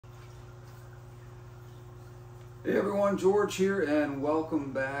Hey everyone, George here and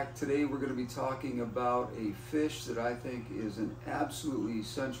welcome back. Today we're going to be talking about a fish that I think is an absolutely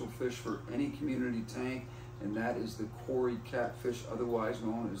essential fish for any community tank, and that is the Cory catfish, otherwise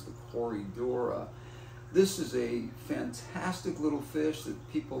known as the Corydoras. This is a fantastic little fish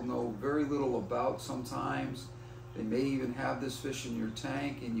that people know very little about sometimes. They may even have this fish in your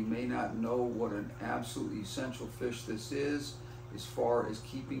tank and you may not know what an absolutely essential fish this is as far as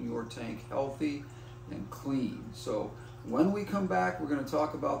keeping your tank healthy and clean. So when we come back, we're going to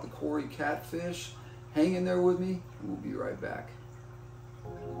talk about the Cory catfish. Hang in there with me and we'll be right back.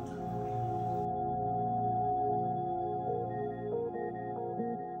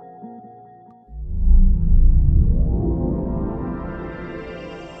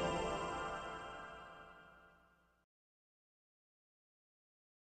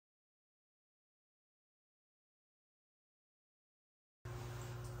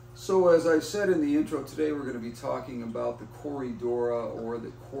 So as I said in the intro, today we're going to be talking about the Corydoras or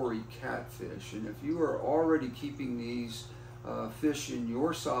the Cory catfish. And if you are already keeping these fish in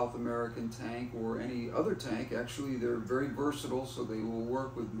your South American tank or any other tank, actually they're very versatile, so they will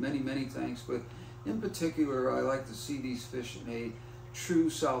work with many tanks. But in particular, I like to see these fish in a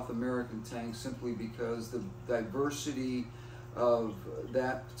true South American tank simply because the diversity of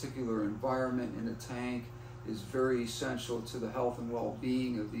that particular environment in a tank is very essential to the health and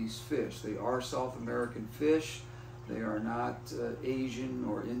well-being of these fish. They are South American fish. They are not Asian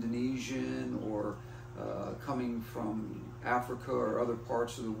or Indonesian or coming from Africa or other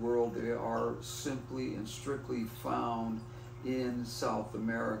parts of the world. They are simply and strictly found in South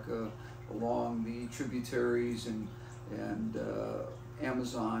America along the tributaries and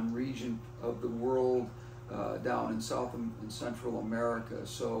Amazon region of the world down in South and Central America.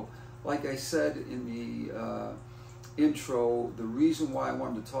 So like I said in the intro, the reason why I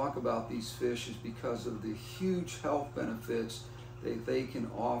wanted to talk about these fish is because of the huge health benefits that they can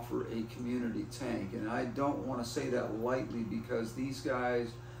offer a community tank. And I don't want to say that lightly because these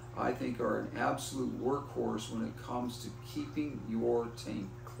guys, I think, are an absolute workhorse when it comes to keeping your tank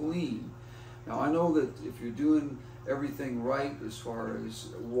clean. Now I know that if you're doing everything right as far as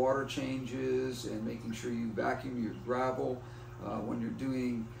water changes and making sure you vacuum your gravel when you're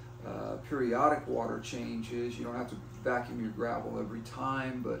doing periodic water changes, you don't have to vacuum your gravel every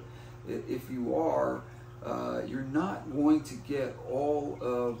time, but if you are, you're not going to get all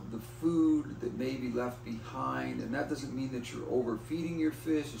of the food that may be left behind. And that doesn't mean that you're overfeeding your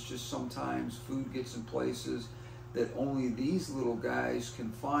fish. It's just sometimes food gets in places that only these little guys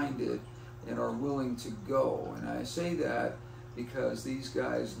can find it and are willing to go. And I say that because these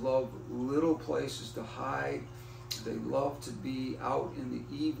guys love little places to hide. They love to be out in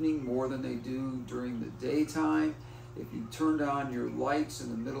the evening more than they do during the daytime. If you turned on your lights in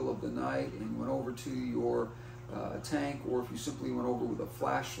the middle of the night and went over to your tank, or if you simply went over with a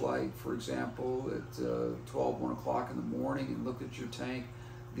flashlight, for example, at 12, 1 o'clock in the morning and looked at your tank,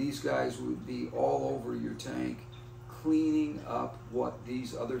 these guys would be all over your tank cleaning up what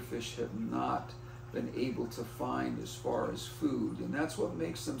these other fish have not been able to find as far as food. And that's what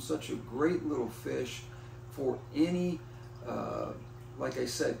makes them such a great little fish for any, like I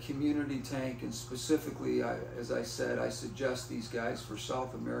said, community tank. And specifically, as I said, I suggest these guys for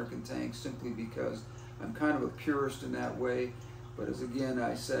South American tanks simply because I'm kind of a purist in that way. But as again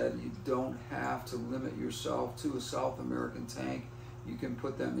I said, you don't have to limit yourself to a South American tank. You can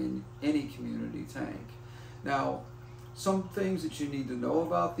put them in any community tank. Now, some things that you need to know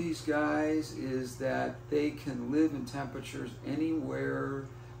about these guys is that they can live in temperatures anywhere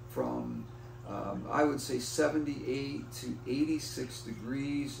from I would say 78 to 86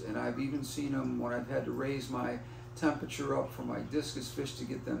 degrees, and I've even seen them when I've had to raise my temperature up for my discus fish to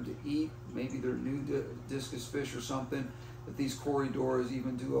get them to eat. Maybe they're new discus fish or something, but these Corydoras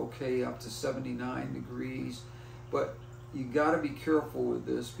even do okay up to 79 degrees. But you got to be careful with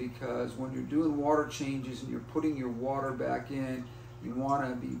this because when you're doing water changes and you're putting your water back in, you want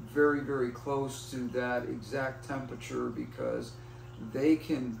to be very close to that exact temperature because they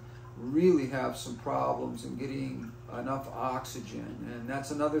can really have some problems in getting enough oxygen. And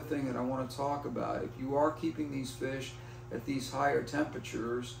that's another thing that I want to talk about. If you are keeping these fish at these higher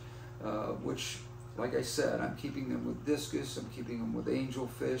temperatures, which, like I said, I'm keeping them with discus, I'm keeping them with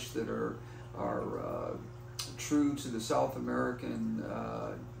angelfish that are true to the South American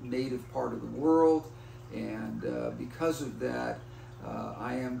native part of the world, and because of that,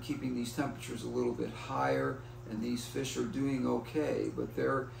 I am keeping these temperatures a little bit higher, and these fish are doing okay. But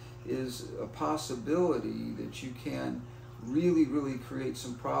there is a possibility that you can really create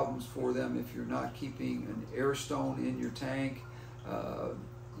some problems for them if you're not keeping an air stone in your tank.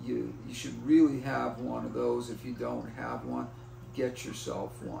 You you should really have one of those. If you don't have one, get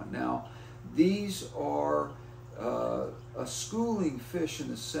yourself one. Now, these are a schooling fish in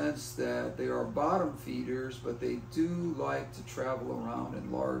the sense that they are bottom feeders, but they do like to travel around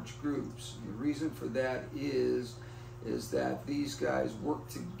in large groups. The reason for that is that these guys work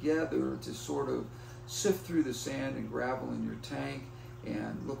together to sort of sift through the sand and gravel in your tank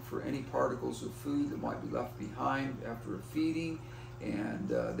and look for any particles of food that might be left behind after a feeding. And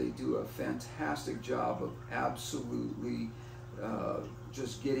they do a fantastic job of absolutely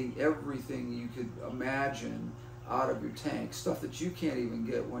just getting everything you could imagine out of your tank, stuff that you can't even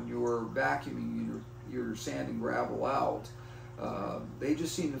get when you're vacuuming your sand and gravel out. They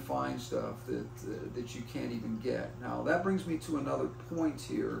just seem to find stuff that you can't even get. Now that brings me to another point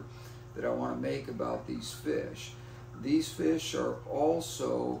here that I want to make about these fish. These fish are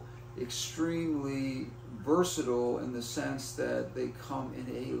also extremely versatile in the sense that they come in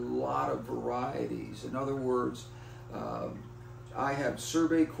a lot of varieties. In other words, I have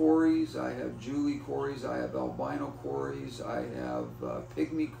Sorbet Cories, I have Julie Cories, I have albino Cories, I have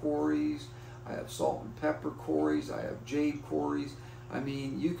pygmy Cories, I have salt and pepper Cories, I have jade Cories. I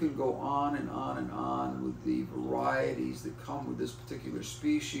mean, you can go on and on and on with the varieties that come with this particular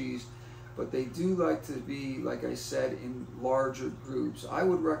species, but they do like to be, like I said, in larger groups. I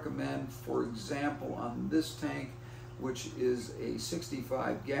would recommend, for example, on this tank, which is a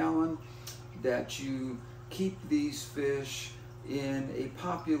 65-gallon, that you keep these fish in a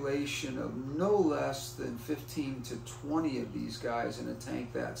population of no less than 15 to 20 of these guys in a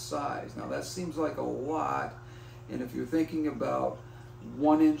tank that size. Now that seems like a lot, and if you're thinking about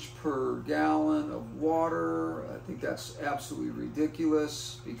 1 inch per gallon of water, I think that's absolutely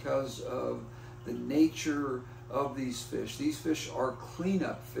ridiculous because of the nature of these fish. These fish are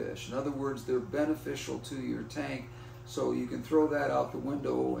cleanup fish. In other words, they're beneficial to your tank, so you can throw that out the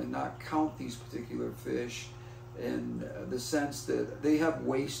window and not count these particular fish in the sense that they have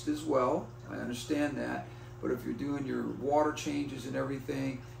waste as well. I understand that, but if you're doing your water changes and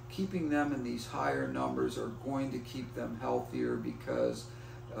everything, keeping them in these higher numbers are going to keep them healthier because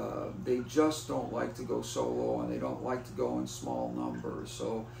they just don't like to go solo and they don't like to go in small numbers.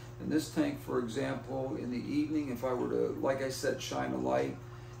 So in this tank, for example, in the evening, if I were to, like I said, shine a light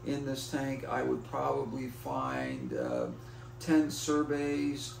in this tank, I would probably find 10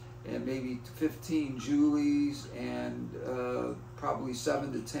 Sorbets and maybe 15 Julies and probably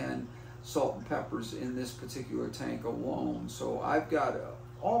 7 to 10 salt and peppers in this particular tank alone. So I've got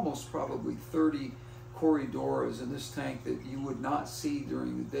almost probably 30 Corydoras in this tank that you would not see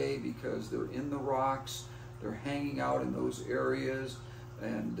during the day because they're in the rocks, they're hanging out in those areas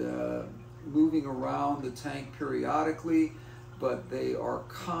and moving around the tank periodically, but they are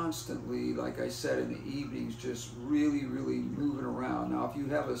constantly, like I said, in the evenings, just really moving around. Now if you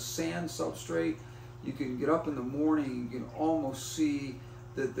have a sand substrate, you can get up in the morning, you can almost see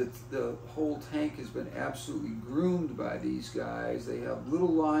that the whole tank has been absolutely groomed by these guys. They have little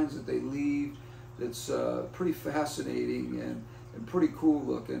lines that they leave that's pretty fascinating and pretty cool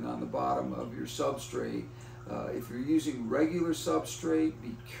looking on the bottom of your substrate. If you're using regular substrate,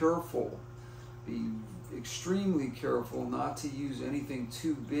 be careful. Be extremely careful not to use anything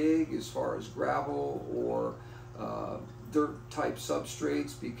too big as far as gravel or dirt type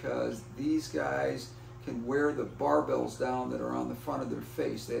substrates, because these guys can wear the barbells down that are on the front of their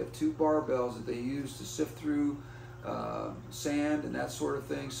face. They have 2 barbells that they use to sift through sand and that sort of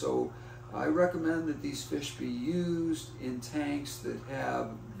thing. So I recommend that these fish be used in tanks that have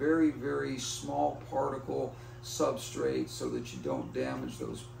very small particle substrates so that you don't damage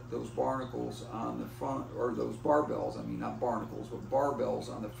those barnacles on the front, or those barbells, I mean not barnacles, but barbells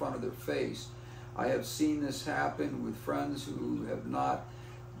on the front of their face. I have seen this happen with friends who have not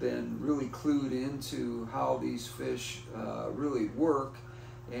been really clued into how these fish really work,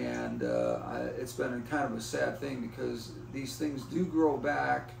 and it's been kind of a sad thing because these things do grow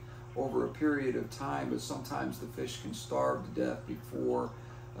back over a period of time, but sometimes the fish can starve to death before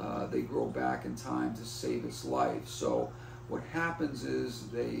they grow back in time to save its life. So what happens is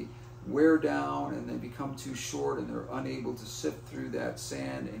they wear down and they become too short and they're unable to sift through that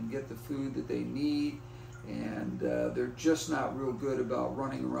sand and get the food that they need, and they're just not real good about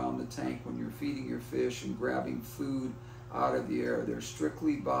running around the tank when you're feeding your fish and grabbing food out of the air. They're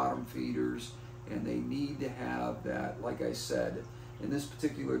strictly bottom feeders and they need to have that, like I said, in this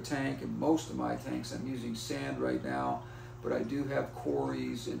particular tank. And most of my tanks I'm using sand right now, but I do have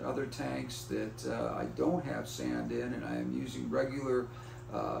Cories in other tanks that I don't have sand in, and I am using regular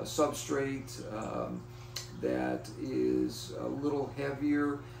substrate that is a little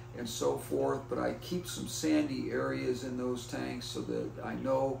heavier and so forth, but I keep some sandy areas in those tanks so that I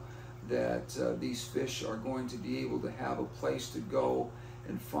know that these fish are going to be able to have a place to go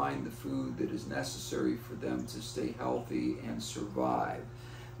and find the food that is necessary for them to stay healthy and survive.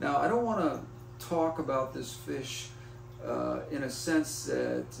 Now, I don't want to talk about this fish in a sense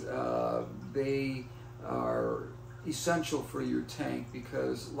that they are essential for your tank,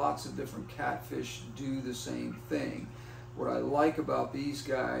 because lots of different catfish do the same thing. What I like about these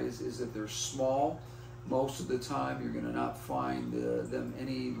guys is that they're small. Most of the time you're going to not find them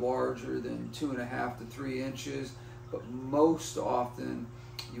any larger than 2.5 to 3 inches, but most often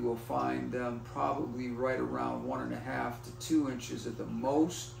you will find them probably right around 1.5 to 2 inches at the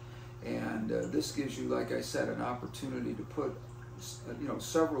most. And this gives you, like I said, an opportunity to put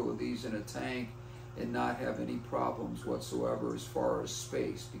several of these in a tank and not have any problems whatsoever as far as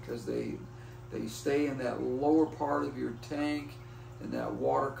space, because they stay in that lower part of your tank, in that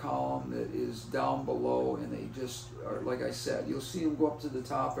water column that is down below, and they just are, like I said, you'll see them go up to the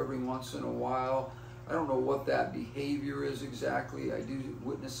top every once in a while. I don't know what that behavior is exactly. I do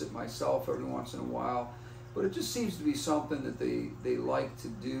witness it myself every once in a while, but it just seems to be something that they like to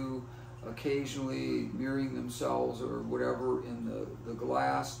do occasionally, mirroring themselves or whatever in the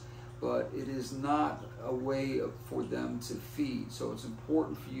glass. But it is not a way for them to feed. So it's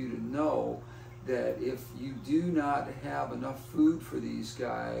important for you to know that if you do not have enough food for these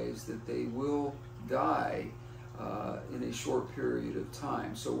guys, that they will die in a short period of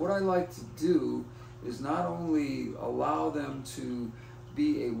time. So what I like to do is not only allow them to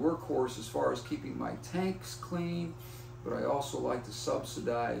be a workhorse as far as keeping my tanks clean, but I also like to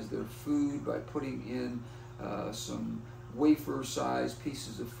subsidize their food by putting in some wafer-sized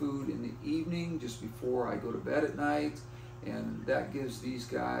pieces of food in the evening just before I go to bed at night, and that gives these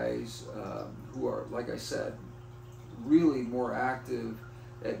guys who are, like I said, really more active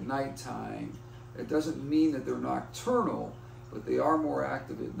at nighttime. It doesn't mean that they're nocturnal, but they are more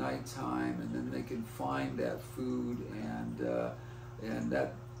active at nighttime, and then they can find that food, and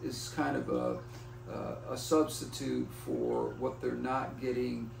that is kind of a substitute for what they're not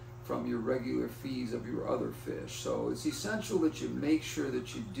getting from your regular feeds of your other fish. So it's essential that you make sure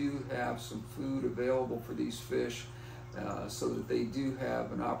that you do have some food available for these fish so that they do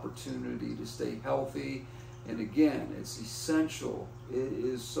have an opportunity to stay healthy. And again, it's essential, it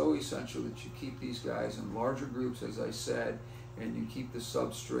is so essential that you keep these guys in larger groups, as I said, and you keep the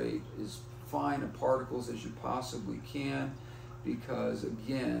substrate as fine of particles as you possibly can, because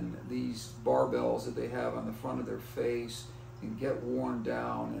again, these barbells that they have on the front of their face can get worn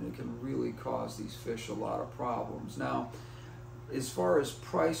down, and it can really cause these fish a lot of problems. Now, as far as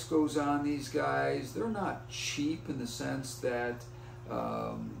price goes on these guys, they're not cheap in the sense that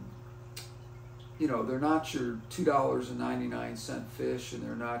they're not your $2.99 fish, and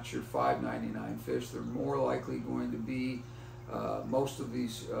they're not your $5.99 fish. They're more likely going to be most of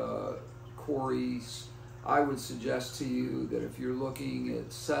these Corys. I would suggest to you that if you're looking at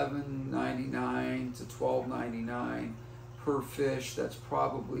 $7.99 to $12.99 per fish, that's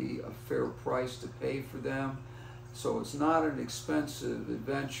probably a fair price to pay for them. So it's not an expensive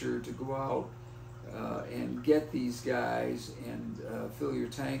adventure to go out and get these guys and fill your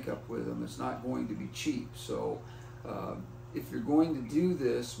tank up with them. It's not going to be cheap. So if you're going to do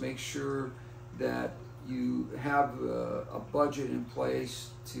this, make sure that you have a budget in place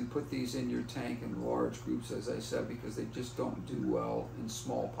to put these in your tank in large groups, as I said, because they just don't do well in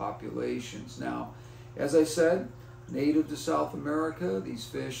small populations. Now, as I said, native to South America, these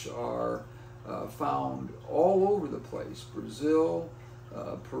fish are found all over the place. Brazil,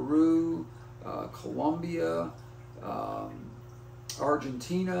 Peru, Colombia,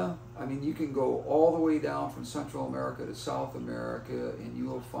 Argentina. I mean, you can go all the way down from Central America to South America, and you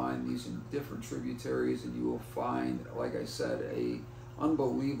will find these in different tributaries, and you will find, like I said, a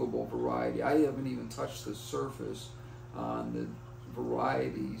unbelievable variety. I haven't even touched the surface on the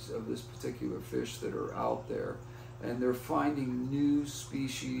varieties of this particular fish that are out there. And they're finding new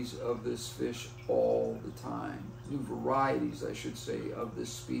species of this fish all the time. New varieties, I should say, of this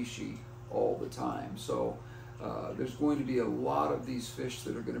species all the time. So there's going to be a lot of these fish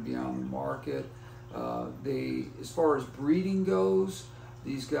that are going to be on the market. As far as breeding goes,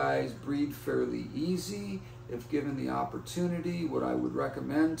 these guys breed fairly easy if given the opportunity. What I would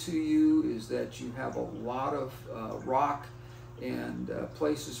recommend to you is that you have a lot of rock and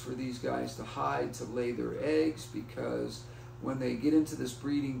places for these guys to hide, to lay their eggs, because when they get into this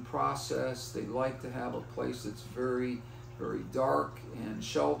breeding process, they like to have a place that's very, very dark and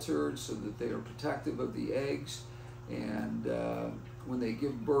sheltered so that they are protective of the eggs. And when they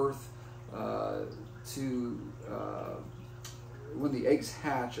give birth when the eggs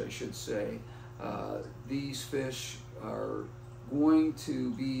hatch, I should say, these fish are going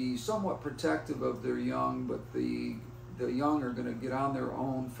to be somewhat protective of their young, but the young are going to get on their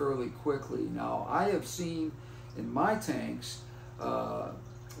own fairly quickly. Now, I have seen in my tanks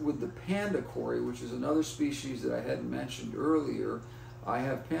with the panda cory, which is another species that I hadn't mentioned earlier, I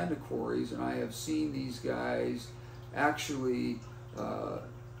have panda cories, and I have seen these guys actually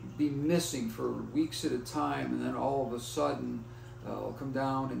be missing for weeks at a time, and then all of a sudden I'll come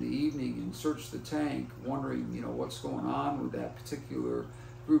down in the evening and search the tank, wondering, you know, what's going on with that particular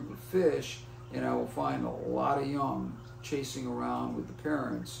group of fish, and I will find a lot of young chasing around with the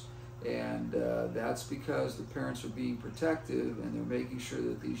parents, and that's because the parents are being protective, and they're making sure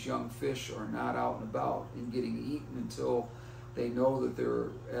that these young fish are not out and about and getting eaten until they know that they're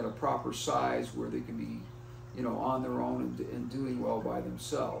at a proper size where they can be, you know, on their own and doing well by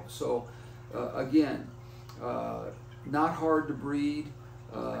themselves. So again, not hard to breed.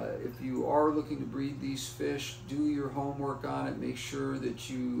 If you are looking to breed these fish, do your homework on it. Make sure that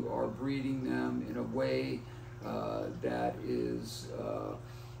you are breeding them in a way that is,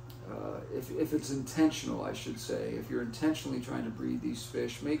 if it's intentional, I should say. If you're intentionally trying to breed these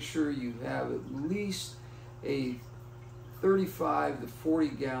fish, make sure you have at least a 35 to 40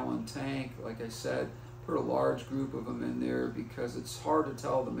 gallon tank. Like I said, put a large group of them in there, because it's hard to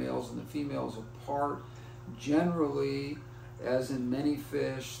tell the males and the females apart. Generally, as in many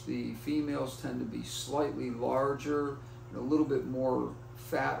fish, the females tend to be slightly larger and a little bit more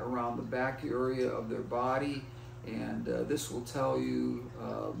fat around the back area of their body, and this will tell you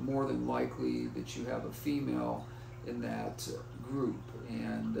more than likely that you have a female in that group,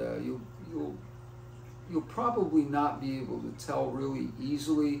 and you'll probably not be able to tell really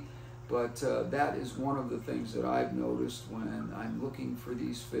easily, but that is one of the things that I've noticed when I'm looking for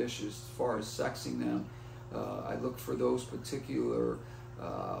these fish as far as sexing them. I look for those particular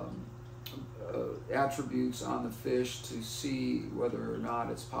attributes on the fish to see whether or not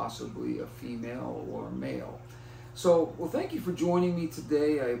it's possibly a female or a male. So, well, thank you for joining me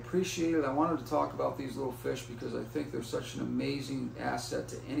today. I appreciate it. I wanted to talk about these little fish because I think they're such an amazing asset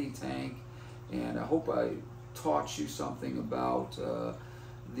to any tank, and I hope I taught you something about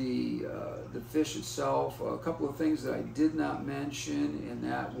the fish itself. A couple of things that I did not mention, and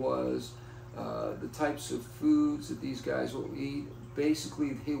that was the types of foods that these guys will eat.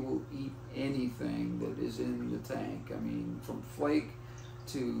 Basically, they will eat anything that is in the tank. I mean, from flake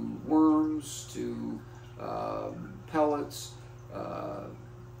to worms to pellets.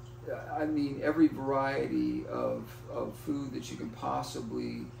 I mean, every variety of food that you can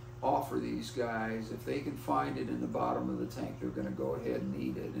possibly offer these guys. If they can find it in the bottom of the tank, they're going to go ahead and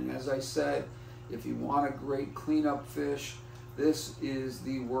eat it. And as I said, if you want a great cleanup fish, this is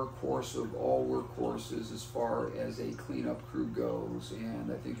the workhorse of all workhorses as far as a cleanup crew goes,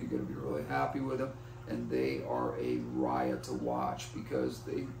 and I think you're going to be really happy with them. And they are a riot to watch, because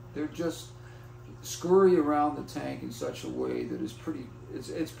they're just scurry around the tank in such a way that is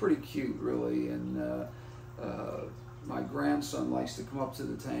it's pretty cute, really. And my grandson likes to come up to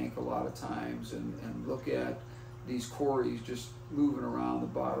the tank a lot of times and look at these cories just moving around the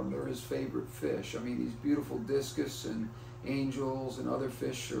bottom. They're his favorite fish. I mean, these beautiful discus and angels and other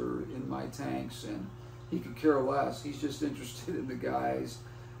fish are in my tanks, and he could care less. He's just interested in the guys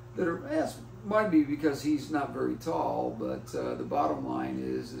that are, might be because he's not very tall, but the bottom line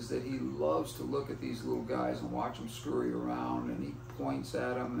is that he loves to look at these little guys and watch them scurry around, and he points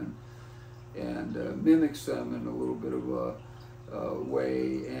at them and mimics them in a little bit of a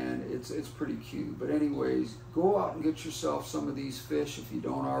way, and it's pretty cute. But anyways, go out and get yourself some of these fish if you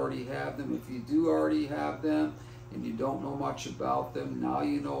don't already have them. If you do already have them and you don't know much about them, now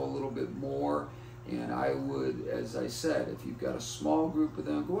you know a little bit more. And I would, as I said, if you've got a small group of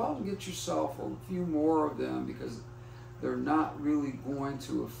them, go out and get yourself a few more of them, because they're not really going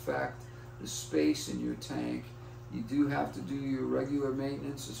to affect the space in your tank. You do have to do your regular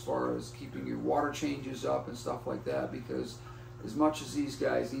maintenance as far as keeping your water changes up and stuff like that, because as much as these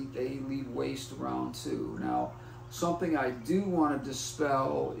guys eat, they leave waste around too. Now, something I do want to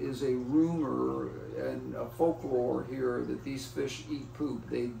dispel is a rumor and a folklore here that these fish eat poop.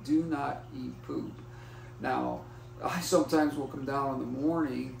 They do not eat poop. Now, I sometimes will come down in the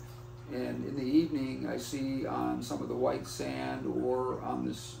morning, and in the evening I see on some of the white sand or on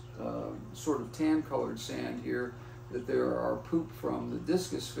this sort of tan colored sand here that there are poop from the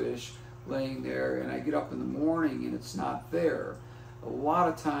discus fish laying there, and I get up in the morning and it's not there. A lot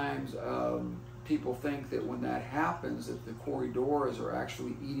of times people think that when that happens that the Corydoras are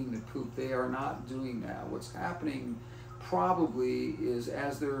actually eating the poop. They are not doing that. What's happening probably is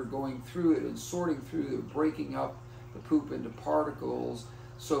as they're going through it and sorting through, they're breaking up the poop into particles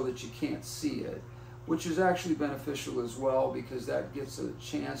so that you can't see it. which is actually beneficial as well, because that gets a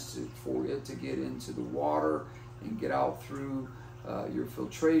chance for it to get into the water and get out through your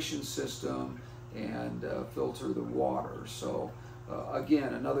filtration system and filter the water. So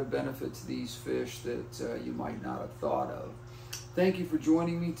again, another benefit to these fish that you might not have thought of. Thank you for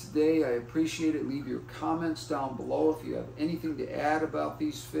joining me today. I appreciate it. Leave your comments down below if you have anything to add about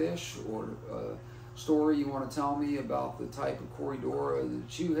these fish, or a story you want to tell me about the type of Corydoras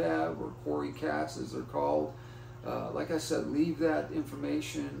that you have, or Cory cats as they're called. Like I said, leave that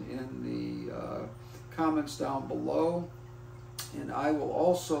information in the comments down below, and I will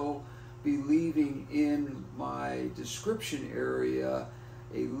also be leaving in my description area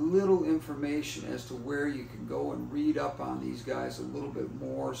a little information as to where you can go and read up on these guys a little bit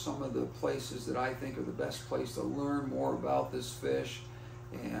more, some of the places that I think are the best place to learn more about this fish,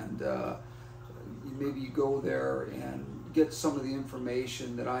 and maybe you go there and get some of the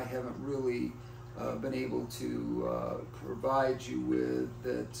information that I haven't really been able to provide you with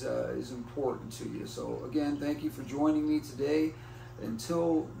that is important to you. So again, thank you for joining me today.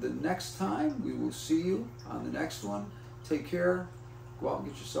 Until the next time, we will see you on the next one. Take care. Go out and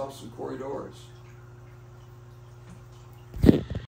get yourself some Corydoras.